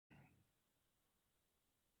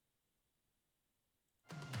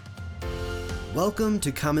Welcome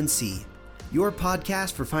to Come and See, your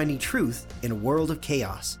podcast for finding truth in a world of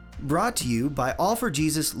chaos. Brought to you by All for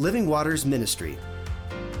Jesus Living Waters Ministry.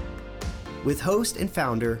 With host and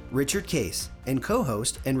founder Richard Case and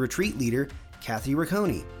co-host and retreat leader Kathy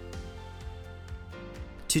Ricconi.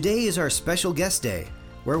 Today is our special guest day,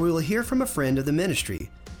 where we will hear from a friend of the ministry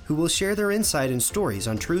who will share their insight and stories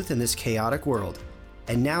on truth in this chaotic world.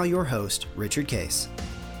 And now your host, Richard Case.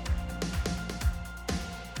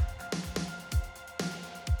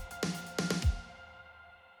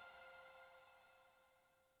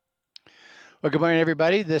 Well, good morning,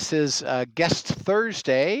 everybody. This is Guest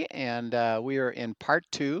Thursday, and we are in part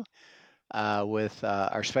two with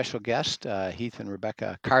our special guest, Heath and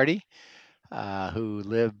Rebecca Cardy, who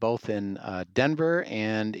live both in Denver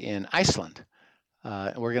and in Iceland.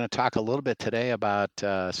 We're going to talk a little bit today about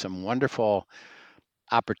some wonderful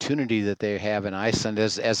opportunity that they have in Iceland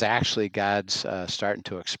as actually God's starting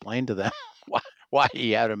to explain to them why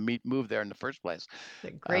he had to move there in the first place.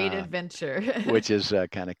 A great adventure. Which is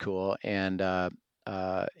kind of cool. And,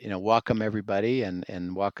 welcome everybody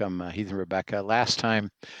and welcome Heath and Rebecca. Last time,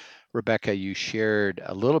 Rebecca, you shared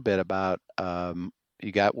a little bit about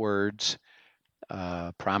you got words,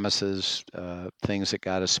 promises, things that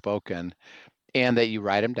God has spoken, and that you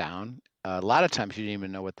write them down. A lot of times you didn't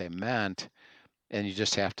even know what they meant, and you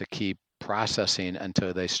just have to keep processing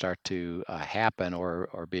until they start to happen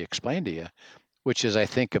or be explained to you, which is, I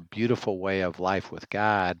think, a beautiful way of life with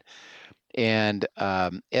God. And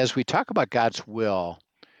as we talk about God's will,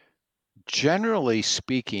 generally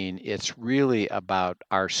speaking, it's really about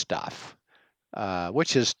our stuff,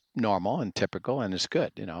 which is normal and typical and is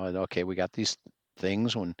good. Okay, we got these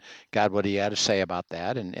things when God, what do you have to say about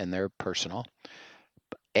that? And they're personal.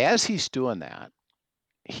 As he's doing that,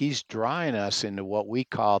 he's drawing us into what we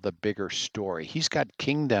call the bigger story. He's got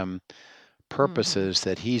kingdom purposes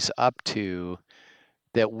that he's up to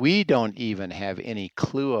that we don't even have any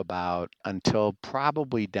clue about until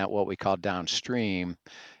probably what we call downstream.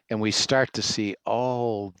 And we start to see,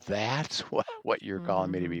 oh, that's what you're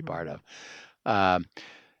calling me to be part of. And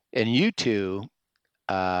you two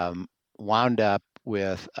wound up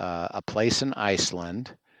with a place in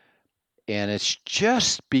Iceland, and it's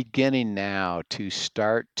just beginning now to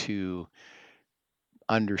start to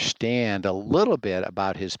understand a little bit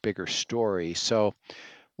about his bigger story. So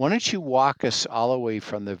why don't you walk us all the way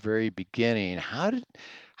from the very beginning? How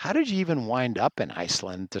did you even wind up in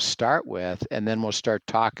Iceland to start with? And then we'll start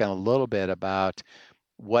talking a little bit about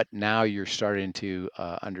what now you're starting to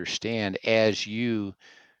understand as you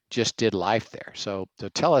just did life there. So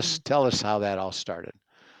tell us how that all started.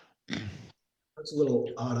 That's a little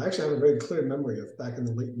odd. I actually have a very clear memory of back in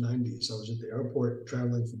the late 90s. I was at the airport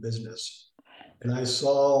traveling for business, and I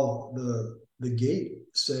saw the gate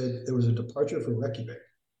said there was a departure for Reykjavik.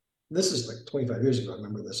 This is like 25 years ago. I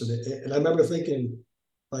remember this, and I remember thinking,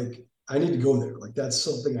 like, I need to go there. Like, that's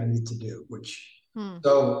something I need to do.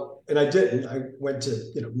 So, and I didn't. I went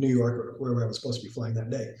to New York or wherever I was supposed to be flying that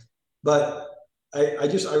day, but I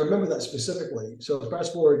remember that specifically. So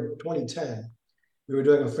fast forward 2010. We were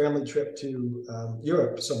doing a family trip to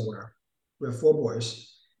Europe somewhere. We have 4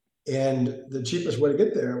 boys, and the cheapest way to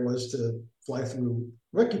get there was to fly through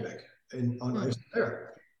Reykjavik on Iceland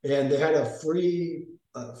Air, and they had a free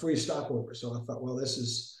stopover. So I thought, well, this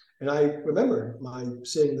is, and I remember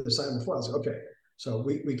seeing the sign before. I was like, okay, so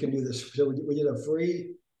we can do this. So we did a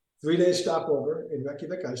free 3-day stopover in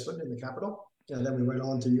Reykjavik, Iceland, in the capital, and then we went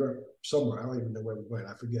on to Europe somewhere. I don't even know where we went.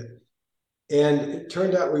 I forget. And it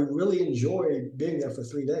turned out we really enjoyed being there for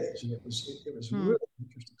 3 days. And it was really an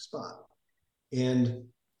interesting spot. And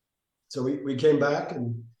so we came back,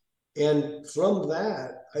 and from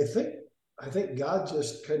that, I think God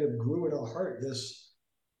just kind of grew in our heart this.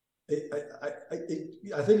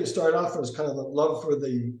 I think it started off as kind of a love for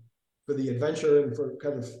the adventure and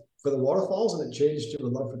for the waterfalls, and it changed to a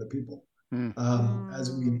love for the people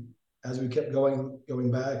as we kept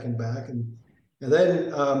going back and back. And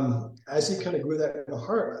then as he kind of grew that in the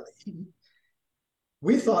heart,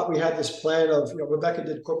 we thought we had this plan of, Rebecca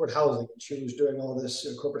did corporate housing. She was doing all this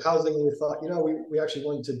corporate housing. And we thought, we actually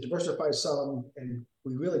wanted to diversify some, and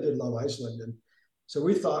we really did love Iceland. And so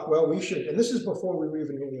we thought, well, we should, and this is before we were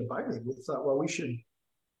even really invited. We thought, well, we should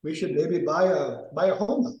maybe buy a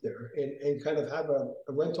home out there and kind of have a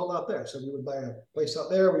rental out there. So we would buy a place out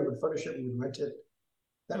there, we would furnish it, we would rent it.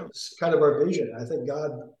 That was kind of our vision. I think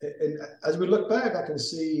God, and as we look back, I can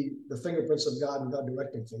see the fingerprints of God and God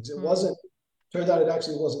directing things. Turned out it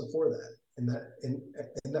actually wasn't for that. And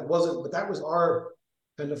that wasn't, but that was our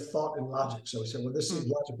kind of thought and logic. So we said, well, this is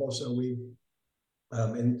logical. So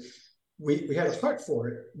and we had a heart for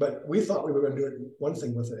it, but we thought we were going to do it one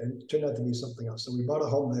thing with it, and it turned out to be something else. So we bought a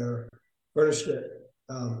home there, furnished it,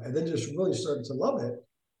 and then just really started to love it.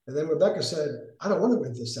 And then Rebecca said, "I don't want to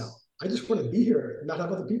rent this out. I just want to be here and not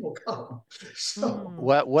have other people come." So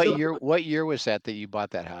What year was that you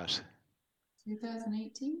bought that house?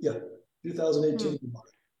 2018. Yeah, 2018.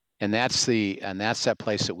 And that's that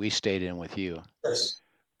place that we stayed in with you. Yes,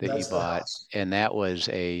 that you bought, and that was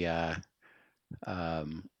a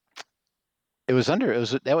was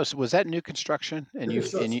that new construction, and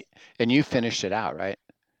you finished it out, right?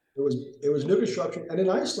 It was new construction, and in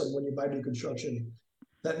Iceland, when you buy new construction,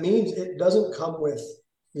 that means it doesn't come with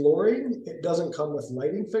flooring, it doesn't come with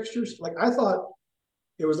lighting fixtures. Like I thought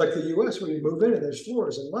it was like the US where you move in and there's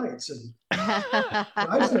floors and lights, and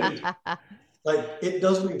Iceland, like it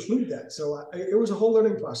doesn't include that. So it was a whole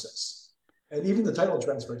learning process, and even the title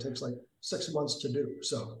transfer takes like 6 months to do.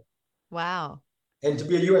 So wow. And to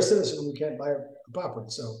be a U.S. citizen, we can't buy a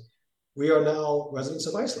property. So we are now residents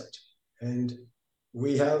of Iceland, and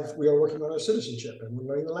we are working on our citizenship, and we're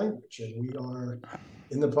learning the language, and we are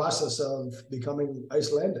in the process of becoming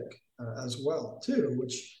Icelandic as well too.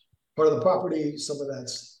 Which part of the property, some of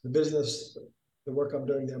that's the business, the work I'm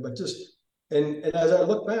doing there. But just and as I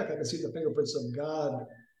look back, I can see the fingerprints of God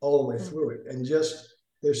all the way through it, and just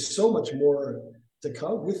there's so much more to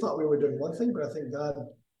come. We thought we were doing one thing, but I think God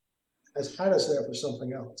has had us there for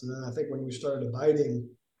something else. And then I think when we started abiding,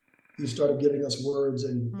 he started giving us words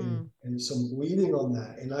and some leading on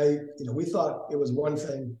that. And we thought it was one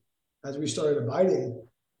thing. As we started abiding,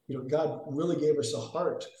 God really gave us a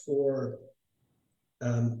heart for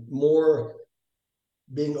more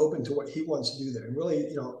being open to what he wants to do there. And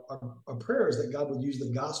really, our prayer is that God would use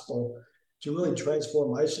the gospel to really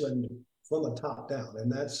transform Iceland from the top down.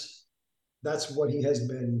 And that's what he has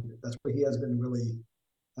been really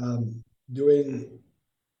doing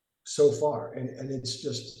so far, and it's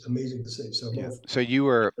just amazing to see. So yeah. So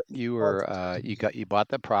you bought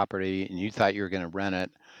the property and you thought you were going to rent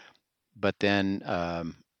it, but then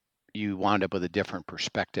you wound up with a different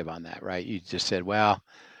perspective on that, right? You just said, well,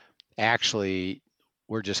 actually,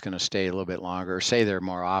 we're just going to stay a little bit longer, stay there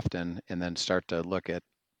more often, and then start to look at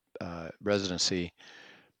residency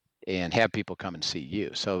and have people come and see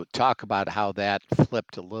you. So talk about how that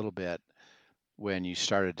flipped a little bit when you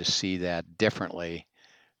started to see that differently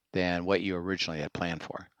than what you originally had planned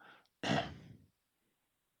for.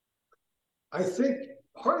 I think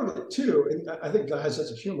part of it too, and I think God has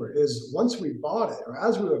sense of humor, is once we bought it, or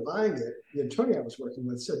as we were buying it, the attorney I was working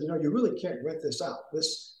with said, you really can't rent this out.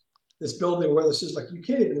 This building where this is, like, you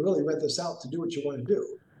can't even really rent this out to do what you want to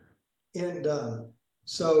do. And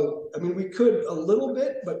so, I mean, we could a little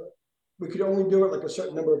bit, but we could only do it like a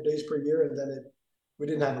certain number of days per year, and then we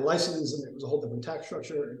didn't have a license, and it was a whole different tax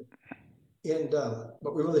structure. And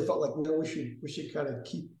but we really felt like, no, we should kind of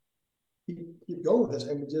keep going with this,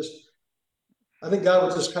 and I think God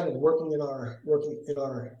was just kind of working in our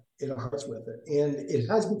hearts with it, and it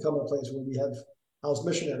has become a place where we have house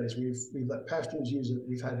missionaries. We've let pastors use it.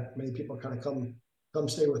 We've had many people kind of come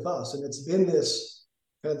stay with us, and it's been this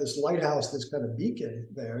kind of this lighthouse, this kind of beacon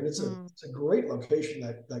there, and it's a great location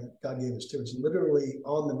that God gave us too. It's literally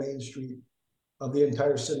on the main street of the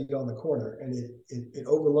entire city on the corner, and it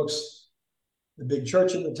overlooks the big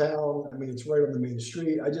church in the town. I mean, it's right on the main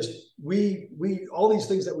street. We all these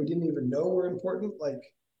things that we didn't even know were important. Like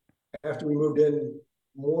after we moved in,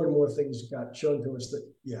 more and more things got shown to us that,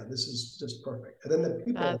 yeah, this is just perfect. And then the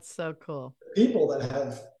people, that's so cool. People that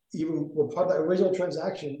have even were part of the original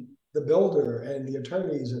transaction, the builder and the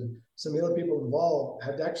attorneys and some of the other people involved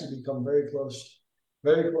had actually become very close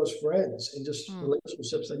friends, and just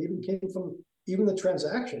relationships that even came from the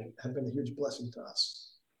transaction have been a huge blessing to us.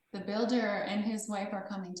 The builder and his wife are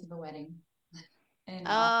coming to the wedding.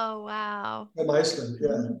 Oh, wow. From Iceland,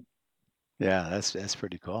 yeah. Yeah, that's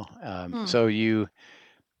pretty cool. So you're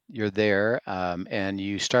there, and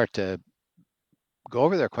you start to go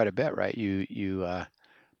over there quite a bit, right? You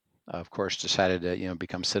of course decided to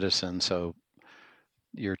become citizen, so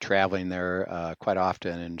you're traveling there quite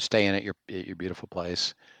often and staying at your beautiful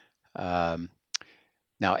place.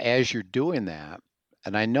 Now, as you're doing that,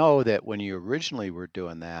 and I know that when you originally were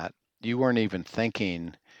doing that, you weren't even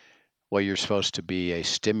thinking, well, you're supposed to be a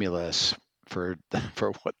stimulus for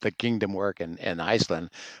what the kingdom work in Iceland,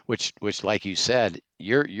 which like you said,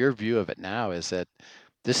 your view of it now is that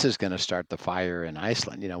this is going to start the fire in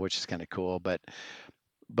Iceland, which is kind of cool. But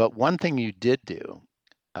one thing you did do,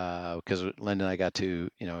 because Linda and I got to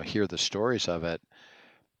hear the stories of it,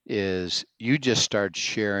 is you just started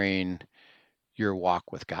sharing your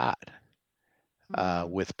walk with God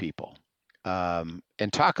with people.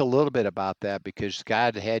 And talk a little bit about that, because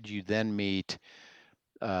God had you then meet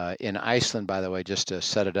in Iceland, by the way, just to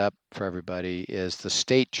set it up for everybody, is the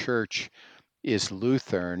state church is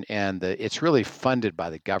Lutheran, and it's really funded by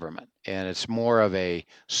the government, and it's more of a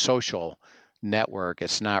social network.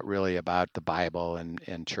 It's not really about the Bible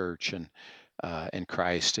and church and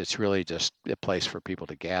Christ. It's really just a place for people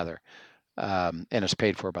to gather, and it's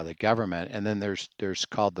paid for by the government. And then there's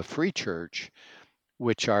called the Free Church,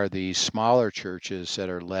 which are these smaller churches that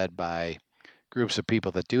are led by groups of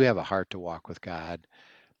people that do have a heart to walk with God,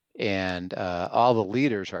 and all the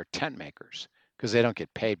leaders are tent makers because they don't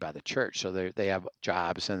get paid by the church, so they have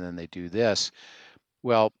jobs and then they do this.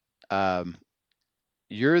 Well, um,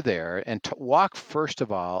 you're there, and to walk first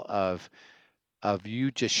of all of you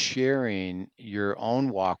just sharing your own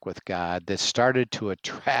walk with God that started to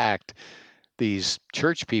attract these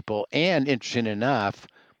church people and, interesting enough,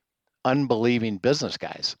 unbelieving business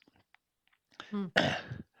guys.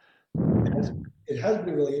 It has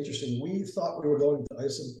been really interesting. We thought we were going to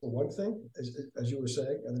Iceland for one thing, as you were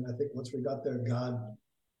saying, and then I think once we got there,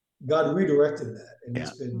 God redirected that, and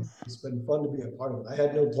it's been fun to be a part of it. I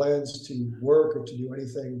had no plans to work or to do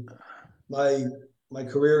anything. My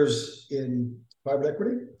career's in private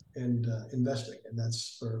equity and investing, and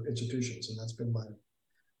that's for institutions, and that's been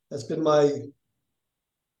my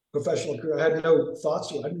professional career. I had no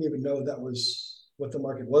thoughts. I didn't even know that was what the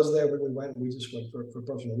market was there when we went. We just went for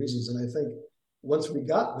personal reasons. And I think once we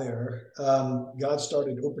got there, God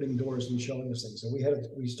started opening doors and showing us things. And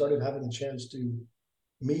we started having a chance to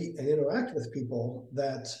meet and interact with people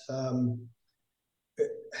that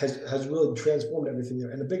has really transformed everything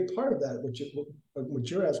there. And a big part of that,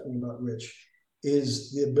 which you're asking about, Rich,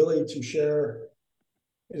 is the ability to share.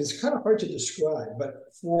 And it's kind of hard to describe,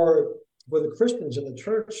 but for the Christians and the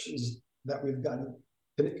churches that we've gotten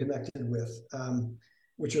connected with,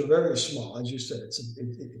 which are very small, as you said,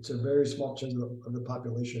 it's a very small percentage of the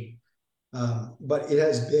population, but it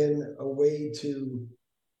has been a way to.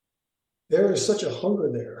 There is such a hunger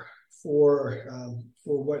there for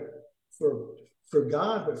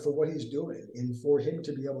God, but for what He's doing, and for Him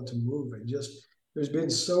to be able to move, and just there's been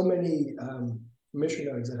so many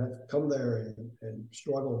missionaries that have come there and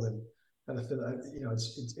struggled, and kind of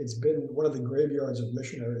it's been one of the graveyards of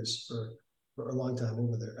missionaries for a long time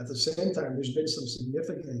over there. At the same time, there's been some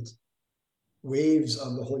significant waves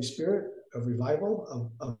of the Holy Spirit, of revival,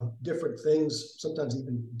 of different things, sometimes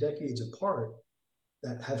even decades apart,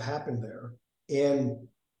 that have happened there. And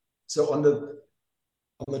so on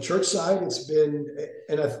the church side, it's been,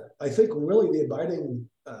 and I think really the abiding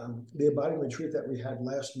retreat that we had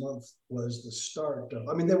last month was the start of.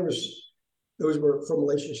 I mean, those were from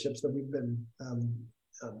relationships that we've been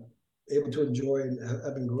able to enjoy and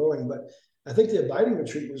have been growing. But I think the abiding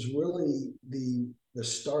retreat was really the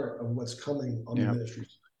start of what's coming on the ministry.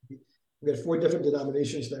 We had 4 different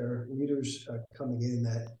denominations there, leaders coming in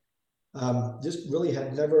that just really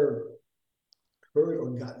had never heard or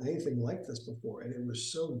gotten anything like this before, and it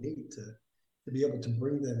was so neat to be able to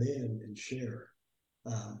bring them in and share.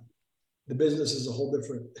 The business is a whole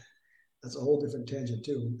different tangent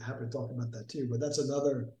too. I'm happy to talk about that too, but that's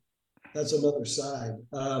another side.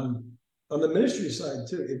 On the ministry side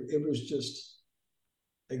too, it was just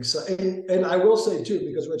exciting. And I will say too,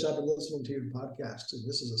 because Rich, I've been listening to your podcast, and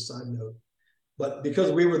this is a side note, but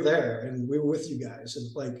because we were there and we were with you guys, and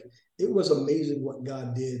like it was amazing what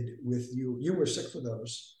God did with you. You were sick for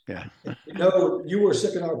those. Yeah. You were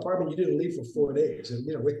sick in our apartment. You didn't leave for 4 days, and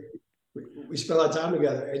we spent a lot of time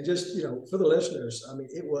together. And just for the listeners, I mean,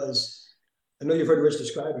 it was. I know you've heard Rich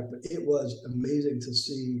describe it, but it was amazing to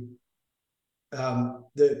see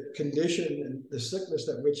the condition and the sickness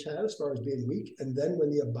that Rich had as far as being weak, and then when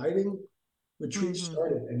the abiding retreat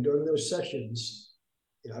started, and during those sessions.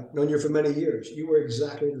 I've known you for many years. You were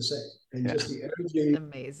exactly the same, and just the energy,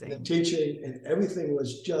 amazing, and the teaching, and everything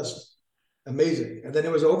was just amazing. And then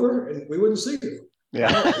it was over, and we wouldn't see you.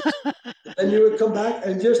 Yeah. And you would come back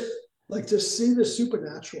and just to see the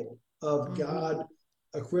supernatural of God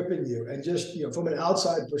equipping you, and just from an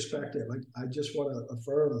outside perspective, I just want to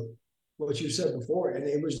affirm what you said before, and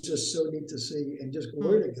it was just so neat to see, and just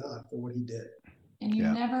glory to God for what He did. And you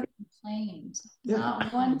never complained.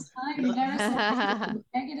 Not one time. You never said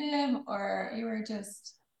negative, or you were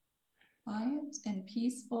just quiet and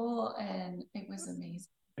peaceful, and it was amazing.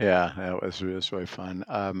 Yeah, it was really fun.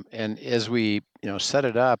 And as we set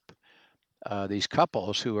it up, these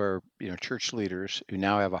couples who are church leaders who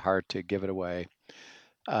now have a heart to give it away.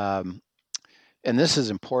 And this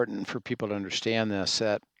is important for people to understand this,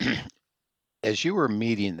 that as you were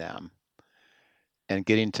meeting them and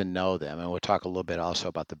getting to know them, and we'll talk a little bit also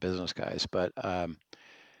about the business guys, but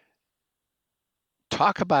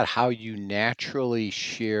talk about how you naturally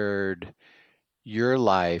shared your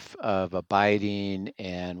life of abiding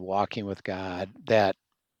and walking with God that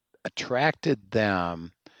attracted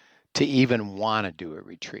them to even want to do a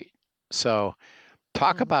retreat. So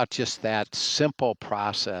talk about just that simple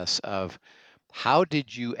process of how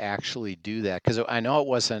did you actually do that? Because I know it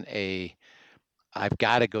wasn't I've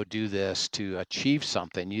got to go do this to achieve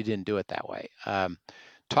something. You didn't do it that way.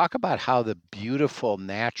 Talk about how the beautiful,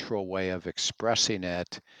 natural way of expressing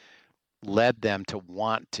it led them to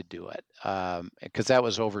want to do it. Because that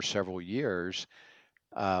was over several years.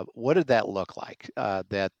 What did that look like?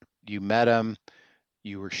 That you met them,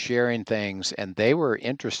 you were sharing things, and they were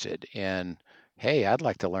interested in, hey, I'd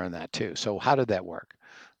like to learn that too. So how did that work?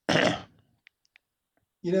 I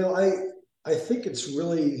think it's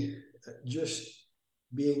really just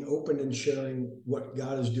being open and sharing what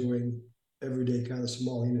God is doing every day, kind of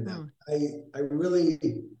small in and out. I really,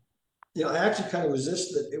 I actually kind of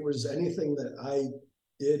resist that it was anything that I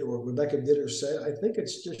did or Rebecca did or said. I think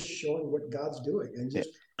it's just showing what God's doing and just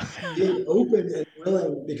being open and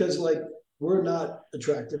willing, because like we're not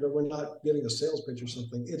attractive and we're not giving a sales pitch or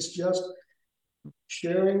something. It's just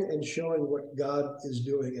sharing and showing what God is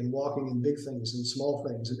doing and walking in big things and small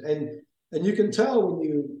things. And you can tell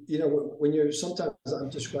when you're sometimes I'm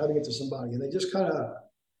describing it to somebody and they just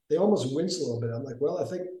they almost wince a little bit. I'm like, well, I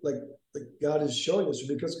think like God is showing us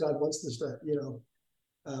because God wants this to,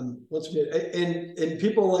 wants me and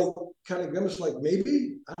people like kind of grimace like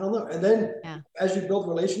maybe, I don't know. And then as you build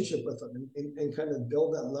relationship with them and kind of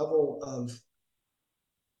build that level of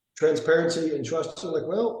transparency and trust, they're like,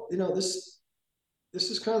 well, this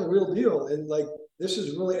is kind of the real deal. And like, this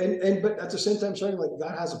is really, but at the same time saying like,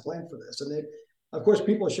 God has a plan for this. And of course,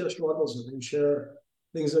 people share struggles and share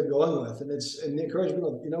things they're going with. And the encouragement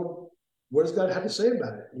of, what does God have to say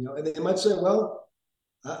about it? And they might say, well,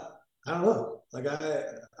 I don't know. Like I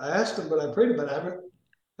asked them, but I prayed about it. I haven't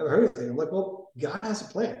heard anything. I'm like, well, God has a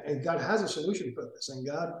plan and God has a solution for this. And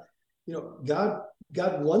God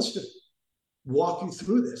wants to walk you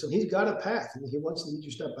through this and he's got a path and he wants to lead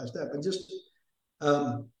you step by step. And just,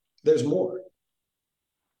 there's more.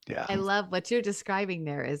 Yeah. I love what you're describing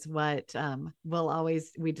there is what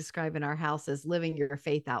we describe in our house as living your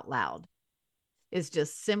faith out loud. Is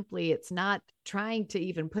just simply, it's not trying to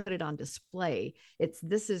even put it on display.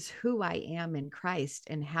 This is who I am in Christ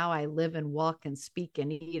and how I live and walk and speak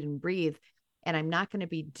and eat and breathe. And I'm not going to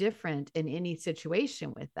be different in any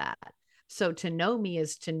situation with that. So to know me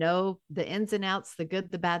is to know the ins and outs, the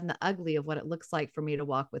good, the bad, and the ugly of what it looks like for me to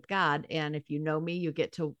walk with God. And if you know me, you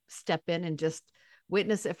get to step in and just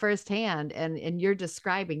witness it firsthand. And you're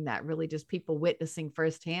describing that, really just people witnessing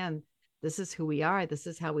firsthand. This is who we are. This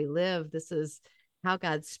is how we live. This is how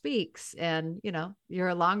God speaks. And, you're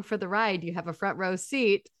along for the ride. You have a front row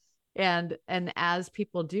seat. And as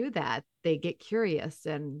people do that, they get curious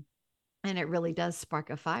and it really does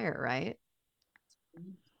spark a fire, right?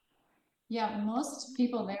 Yeah, most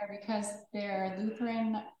people there, because they're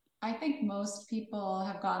Lutheran, I think most people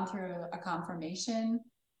have gone through a confirmation.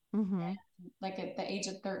 Mm-hmm. Like at the age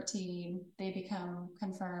of 13, they become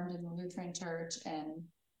confirmed in the Lutheran church. And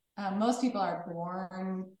most people are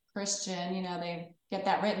born Christian, they get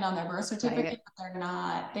that written on their birth certificate,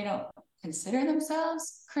 right. But they don't consider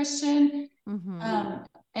themselves Christian. Mm-hmm.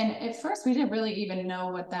 And at first we didn't really even know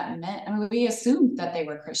what that meant. I mean, we assumed that they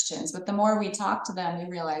were Christians, but the more we talked to them,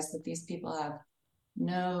 we realized that these people have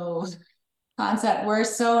no concept. We're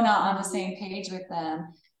so not on the same page with them.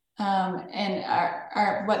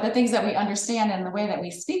 And what the things that we understand and the way that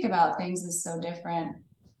we speak about things is so different.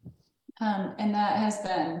 And that has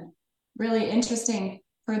been really interesting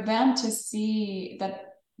for them to see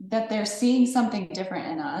that they're seeing something different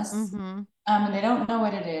in us. Mm-hmm. And they don't know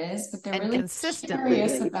what it is, but they're really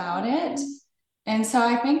curious about it. And so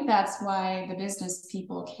I think that's why the business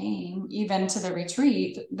people came even to the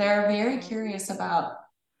retreat. They're very curious about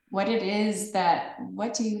what it is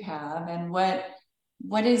what do you have and what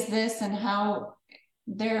is this and how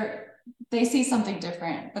they see something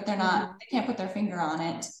different, but they can't put their finger on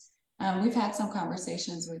it. We've had some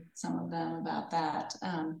conversations with some of them about that,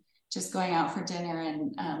 just going out for dinner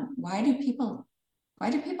and why do people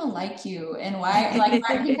like you and why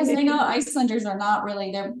because they know Icelanders are not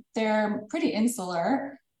really, they're pretty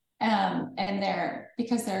insular, and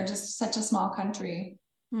because they're just such a small country,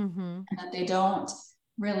 and that they don't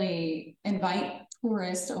really invite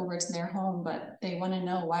tourists over to their home, but they want to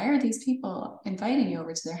know, why are these people inviting you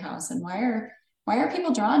over to their house and why are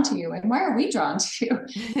people drawn to you and why are we drawn to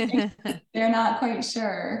you? They're not quite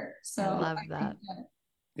sure. So I love that.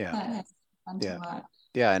 That has been fun to watch.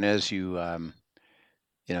 Yeah, and as you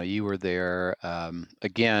you were there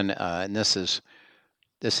again, and this is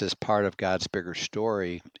this is part of God's bigger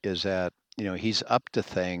story, is that, he's up to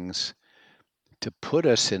things to put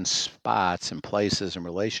us in spots and places and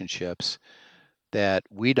relationships that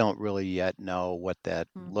we don't really yet know what that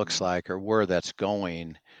looks like or where that's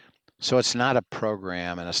going. So it's not a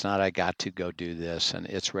program, and it's not, I got to go do this. And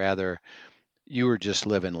it's rather, you were just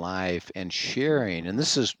living life and sharing. And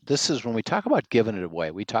this is when we talk about giving it away,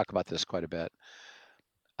 we talk about this quite a bit.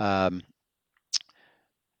 Part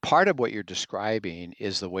of what you're describing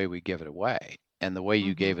is the way we give it away. And the way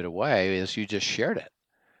you gave it away is you just shared it,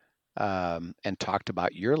 and talked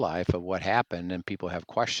about your life of what happened, and people have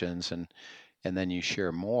questions, and then you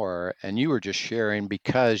share more. And you were just sharing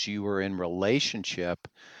because you were in relationship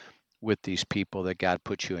with these people that God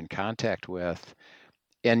put you in contact with.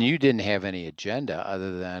 And you didn't have any agenda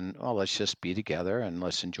other than, oh, let's just be together and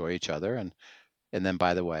let's enjoy each other. And then,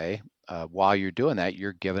 by the way, while you're doing that,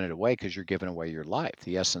 you're giving it away, because you're giving away your life,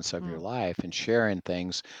 the essence of your life, and sharing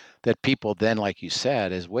things that people then, like you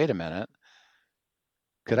said, is, wait a minute,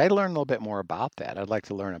 could I learn a little bit more about that? I'd like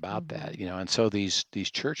to learn about that, And so these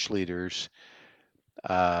church leaders,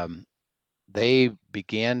 they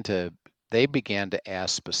began to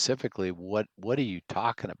ask specifically, what are you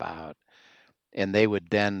talking about? And they would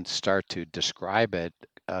then start to describe it,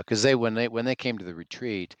 because when they came to the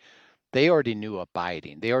retreat, they already knew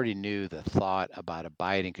abiding. They already knew the thought about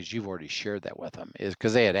abiding, because you've already shared that with them, is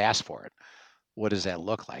because they had asked for it. What does that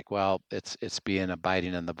look like? Well, it's being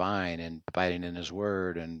abiding in the vine and abiding in his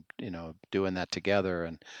word, and doing that together.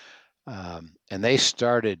 And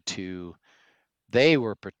they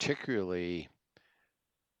were particularly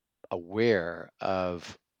aware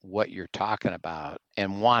of what you're talking about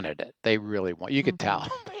and wanted it. They really you could tell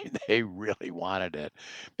they really wanted it.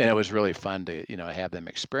 And it was really fun to, have them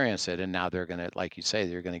experience it. And now they're going to, like you say,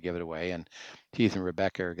 they're going to give it away. And Heath and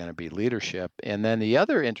Rebecca are going to be leadership. And then the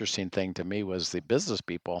other interesting thing to me was the business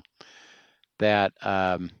people that,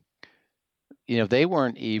 they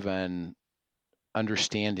weren't even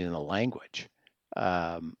understanding the language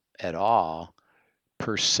at all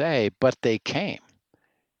per se, but they came.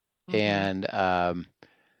 And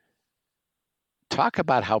talk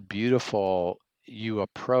about how beautiful you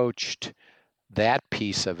approached that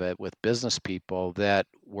piece of it with business people that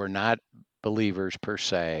were not believers per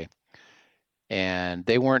se, and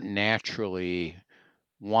they weren't naturally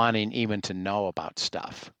wanting even to know about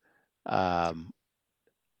stuff. But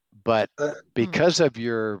because of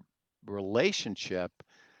your relationship,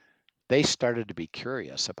 they started to be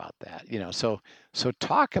curious about that. So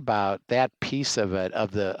talk about that piece of it,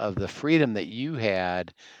 of the freedom that you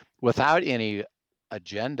had without any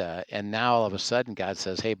agenda, and now all of a sudden God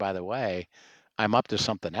says, hey, by the way, I'm up to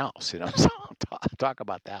something else. So talk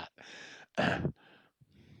about that.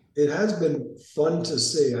 It has been fun to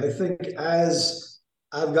see. I think as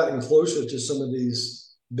I've gotten closer to some of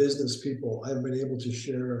these business people, I've been able to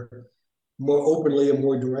share more openly and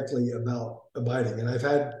more directly about abiding. And I've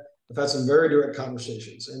had some very direct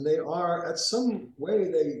conversations, and they are, at some way,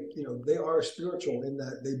 they are spiritual in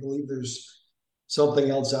that they believe there's something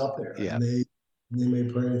else out there. Yeah. And they may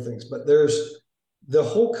pray and things, but there's the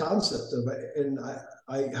whole concept of it. And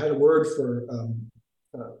I had a word for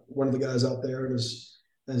one of the guys out there, and his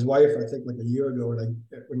wife, I think like a year ago. And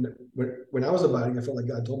when I was abiding, I felt like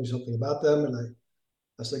God told me something about them. And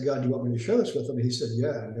I said, God, do you want me to share this with them? And he said,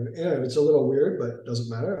 yeah. And it's a little weird, but it doesn't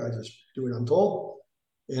matter. I just do what I'm told.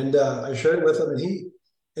 And I shared it with him,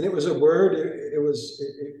 and it was a word. It was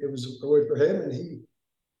a word for him. And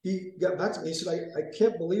he got back to me. He said, I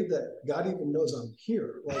can't believe that God even knows I'm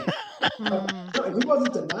here. Like, he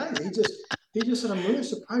wasn't denying it. He just said, I'm really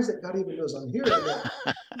surprised that God even knows I'm here, and that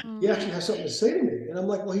he actually has something to say to me. And I'm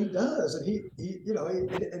like, well, he does. And he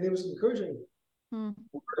and it was encouraging.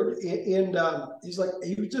 Word. And he's like,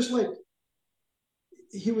 he was just like,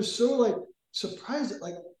 he was so like surprised that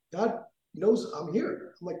like God knows I'm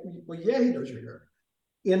here. I'm like, well, yeah, he knows you're here.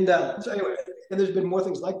 And so anyway, and there's been more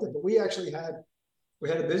things like that. But we had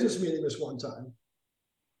a business meeting this one time,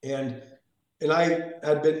 and I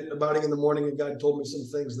had been abiding in the morning, and God told me some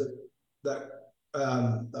things that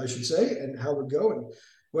I should say and how it would go. And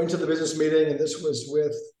went to the business meeting, and this was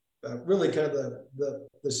with really kind of the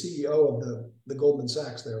CEO of the Goldman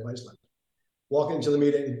Sachs there of Iceland. Walking to the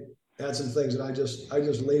meeting, had some things, and I just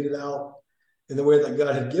laid it out in the way that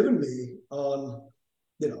God had given me on,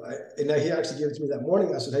 and now he actually gave it to me that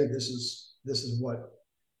morning. I said, hey, this is what,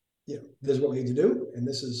 this is what we need to do, and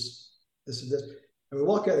this is this. And we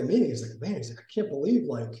walk out of the meeting, he's like, man, I can't believe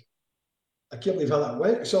how that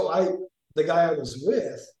went. So the guy I was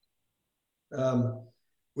with,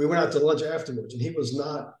 we went out to lunch afterwards, and he was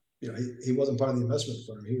not, he wasn't part of the investment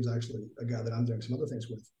firm. He was actually a guy that I'm doing some other things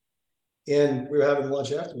with. And we were having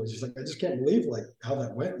lunch afterwards. He's like, I just can't believe like how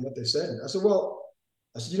that went and what they said. And I said, well,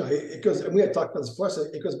 it goes, and we had talked about this before. I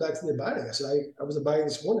said, it goes back to the abiding. I said, I was abiding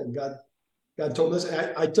this morning. God told me this.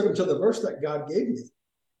 And I took him to the verse that God gave me.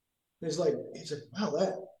 And he's like,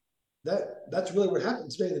 wow, that's really what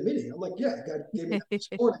happened today in the meeting. I'm like, yeah, God gave me that this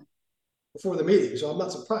morning before the meeting. So I'm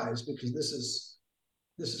not surprised, because this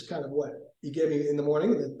is kind of what he gave me in the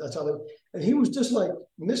morning. And that's how and he was just like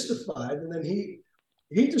mystified. And then he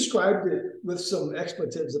described it with some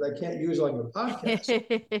expletives that I can't use on your podcast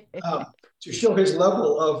to show his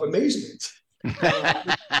level of amazement.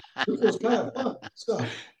 It was kind of fun.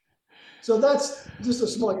 So that's just a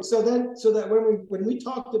small. So that when we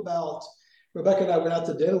talked about, Rebecca and I went out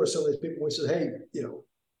to dinner with some of these people, we said, hey,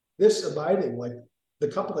 this abiding, like the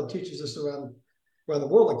couple that teaches this around the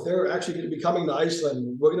world, like they're actually going to be coming to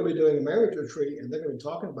Iceland. We're going to be doing a marriage retreat, and they're going to be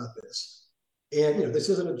talking about this. And this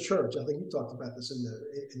isn't a church. I think you talked about this in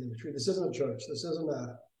the retreat. This isn't a church. This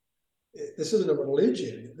isn't a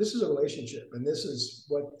religion. This is a relationship, and this is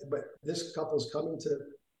what. But this couple's coming to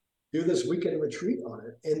do this weekend retreat on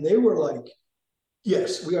it, and they were like,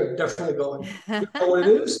 "Yes, we are definitely going. We know what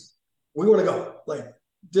it is. We want to go. Like,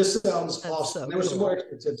 this sounds awesome." So there was cool. some more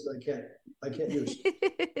expletives that I can't use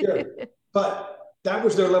here, but that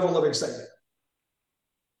was their level of excitement.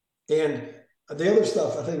 And the other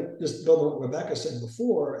stuff, I think, just building on what Rebecca said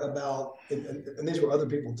before about, and these were other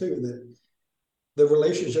people too, that the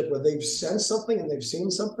relationship where they've sensed something and they've seen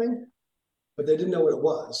something, but they didn't know what it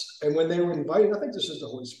was. And when they were invited, I think this is the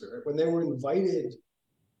Holy Spirit, when they were invited,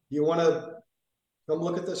 you want to come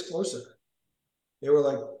look at this closer? They were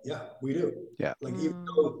like, yeah, we do. Yeah. Like, even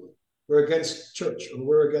though we're against church, or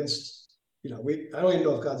we're against, I don't even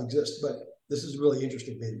know if God exists, but this is really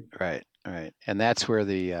interesting, maybe. Right. And that's where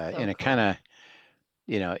and it kind of,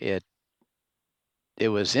 it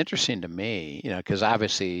was interesting to me, because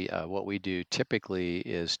obviously what we do typically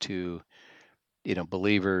is to,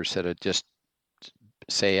 believers that are just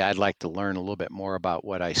say, I'd like to learn a little bit more about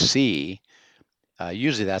what I see.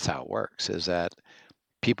 Usually that's how it works, is that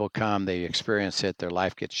people come, they experience it, their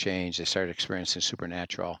life gets changed, they start experiencing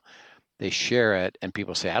supernatural, they share it, and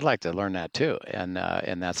people say, I'd like to learn that too. And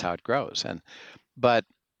that's how it grows. But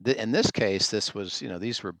in this case, this was,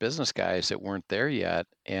 these were business guys that weren't there yet.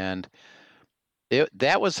 And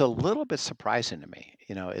that was a little bit surprising to me,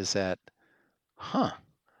 is that,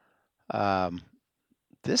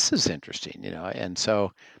 this is interesting, and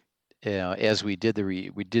so, as we did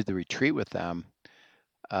the retreat with them,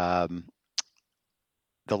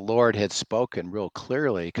 the Lord had spoken real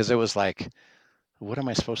clearly, because it was like, what am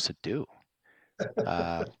I supposed to do?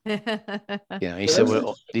 He said,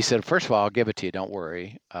 well, first of all, I'll give it to you, don't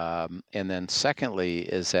worry. And then secondly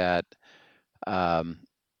is that, I'm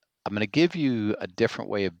going to give you a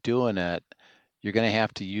different way of doing it. You're going to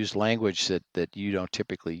have to use language that you don't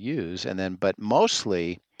typically use. And then, but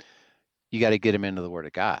mostly you got to get them into the Word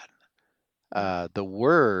of God. The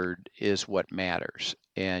Word is what matters,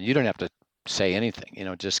 and you don't have to say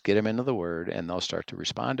anything, just get them into the Word and they'll start to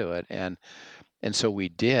respond to it. And so we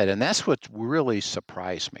did. And that's what really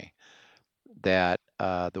surprised me, that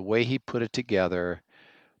the way he put it together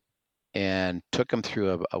and took them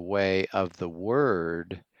through a way of the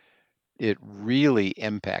Word, it really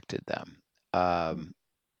impacted them.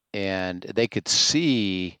 And they could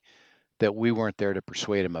see that we weren't there to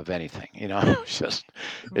persuade them of anything. It's just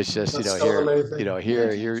here's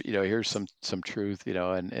some truth,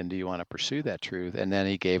 and do you want to pursue that truth? And then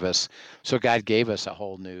God gave us a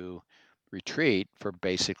whole new retreat for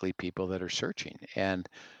basically people that are searching. And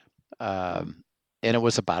it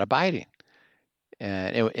was about abiding.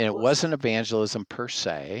 And it wasn't evangelism per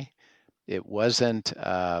se. It wasn't,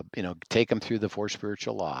 take them through the 4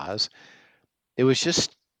 spiritual laws. It was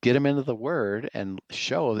just get them into the Word and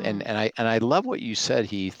show. And I love what you said,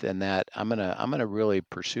 Heath, and that I'm gonna really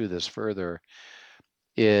pursue this further.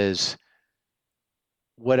 Is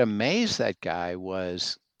what amazed that guy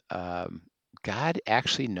was, God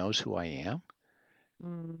actually knows who I am,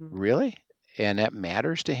 really, and that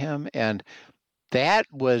matters to him. And that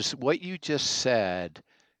was what you just said.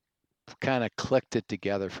 Kind of clicked it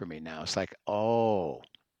together for me now. It's like, oh,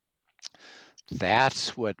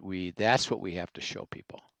 that's what we have to show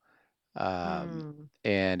people.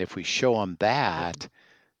 And if we show them that,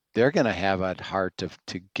 they're going to have a heart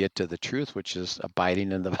to get to the truth, which is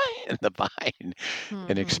abiding in the vine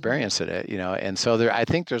and experiencing it, And so I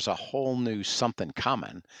think there's a whole new something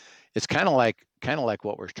coming. It's kind of like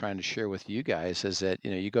what we're trying to share with you guys, is that,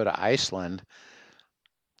 you go to Iceland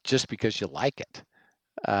just because you like it.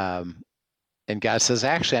 And God says,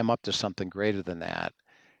 actually, I'm up to something greater than that.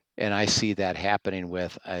 And I see that happening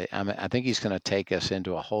with, I think he's going to take us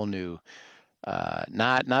into a whole new,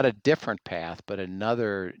 not a different path, but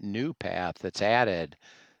another new path that's added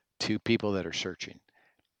to people that are searching.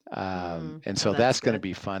 And so that's going to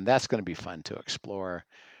be fun. That's going to be fun to explore,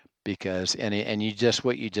 because, and you just,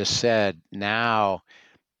 what you just said, now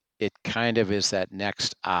it kind of is that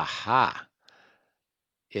next aha.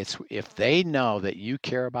 It's, if they know that you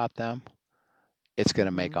care about them, it's going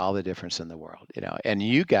to make all the difference in the world, and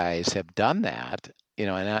you guys have done that,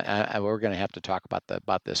 and we're going to have to talk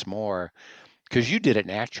about this more, because you did it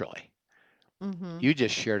naturally. You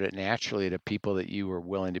just shared it naturally to people that you were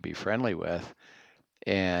willing to be friendly with,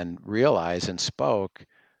 and realized and spoke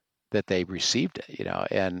that they received it,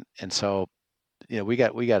 and so, we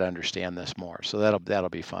got to understand this more. So that'll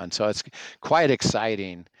be fun. So it's quite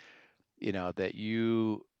exciting, that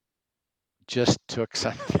you just took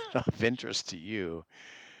something of interest to you,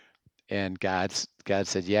 and God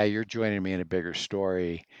said, yeah, you're joining me in a bigger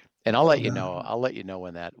story, and I'll let you know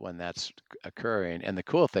when that's occurring. And the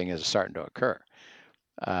cool thing is it's starting to occur.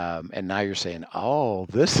 And now you're saying, oh,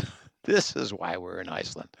 this is why we're in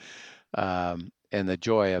Iceland. And the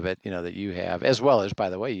joy of it, that you have, as well as, by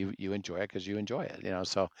the way, you enjoy it because you enjoy it,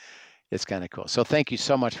 so it's kind of cool. So thank you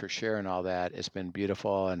so much for sharing all that. It's been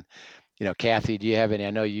beautiful. And, Kathy, do you have any,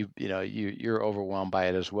 I know you're overwhelmed by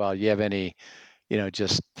it as well. Do you have any,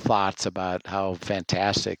 just thoughts about how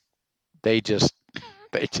fantastic they just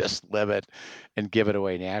live it and give it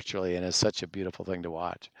away naturally. And it's such a beautiful thing to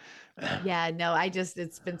watch. Yeah, no,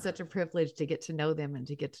 it's been such a privilege to get to know them and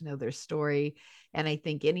to get to know their story. And I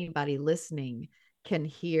think anybody listening can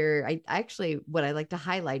hear, what I like to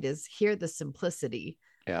highlight is hear the simplicity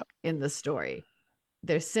in the story.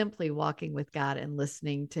 They're simply walking with God and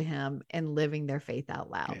listening to him and living their faith out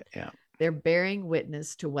loud. Yeah. They're bearing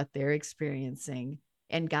witness to what they're experiencing,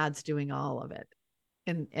 and God's doing all of it.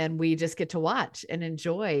 And we just get to watch and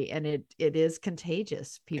enjoy. And it is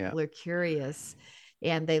contagious. People are curious,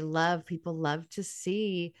 and people love to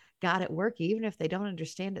see God at work, even if they don't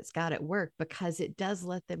understand it's God at work, because it does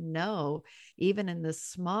let them know, even in the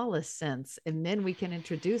smallest sense. And then we can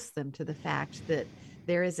introduce them to the fact that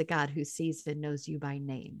there is a God who sees and knows you by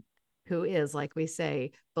name, who is, like we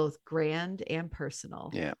say, both grand and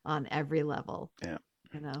personal on every level. Yeah.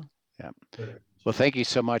 Yeah. Well, thank you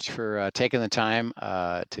so much for taking the time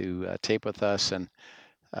to tape with us. And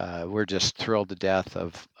we're just thrilled to death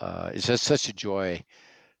of, it's just such a joy.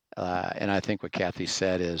 And I think what Kathy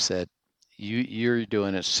said is that you're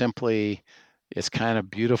doing it simply. It's kind of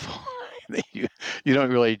beautiful. you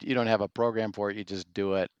don't have a program for it. You just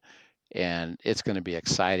do it. And it's going to be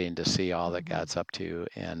exciting to see all that God's up to,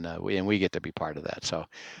 and we get to be part of that. So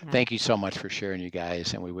thank you so much for sharing, you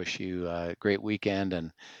guys, and we wish you a great weekend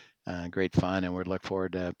and great fun, and we look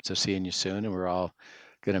forward to seeing you soon. And we're all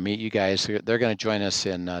going to meet you guys. They're going to join us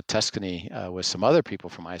in Tuscany with some other people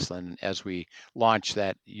from Iceland as we launch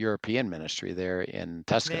that European ministry there in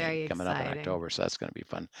Tuscany coming up in October. So that's going to be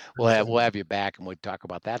fun. We'll have you back, and we'll talk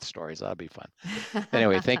about that story. So that'll be fun.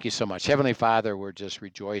 Anyway, thank you so much. Heavenly Father, we're just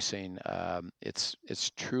rejoicing.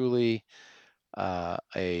 It's truly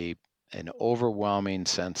an overwhelming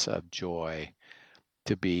sense of joy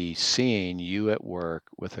to be seeing you at work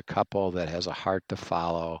with a couple that has a heart to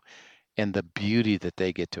follow, and the beauty that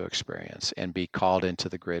they get to experience and be called into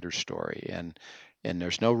the greater story. And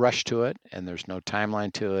there's no rush to it, and there's no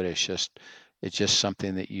timeline to it. It's just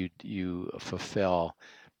something that you fulfill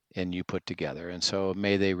and you put together. And so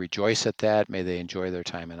may they rejoice at that. May they enjoy their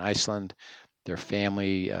time in Iceland, their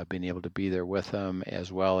family being able to be there with them,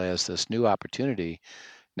 as well as this new opportunity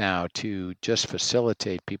now to just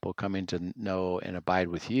facilitate people coming to know and abide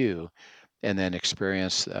with you, and then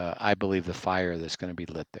experience, I believe, the fire that's going to be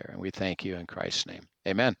lit there. And we thank you in Christ's name.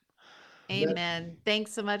 Amen. Amen.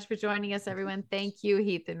 Thanks so much for joining us, everyone. Thank you,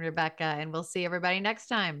 Heath and Rebecca, and we'll see everybody next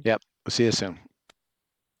time. Yep. We'll see you soon.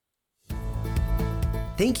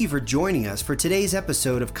 Thank you for joining us for today's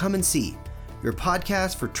episode of Come and See, your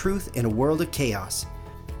podcast for truth in a world of chaos.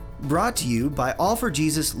 Brought to you by All for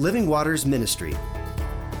Jesus Living Waters Ministry.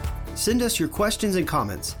 Send us your questions and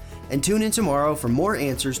comments, and tune in tomorrow for more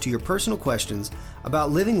answers to your personal questions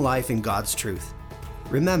about living life in God's truth.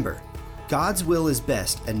 Remember, God's will is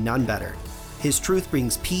best and none better. His truth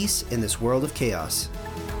brings peace in this world of chaos.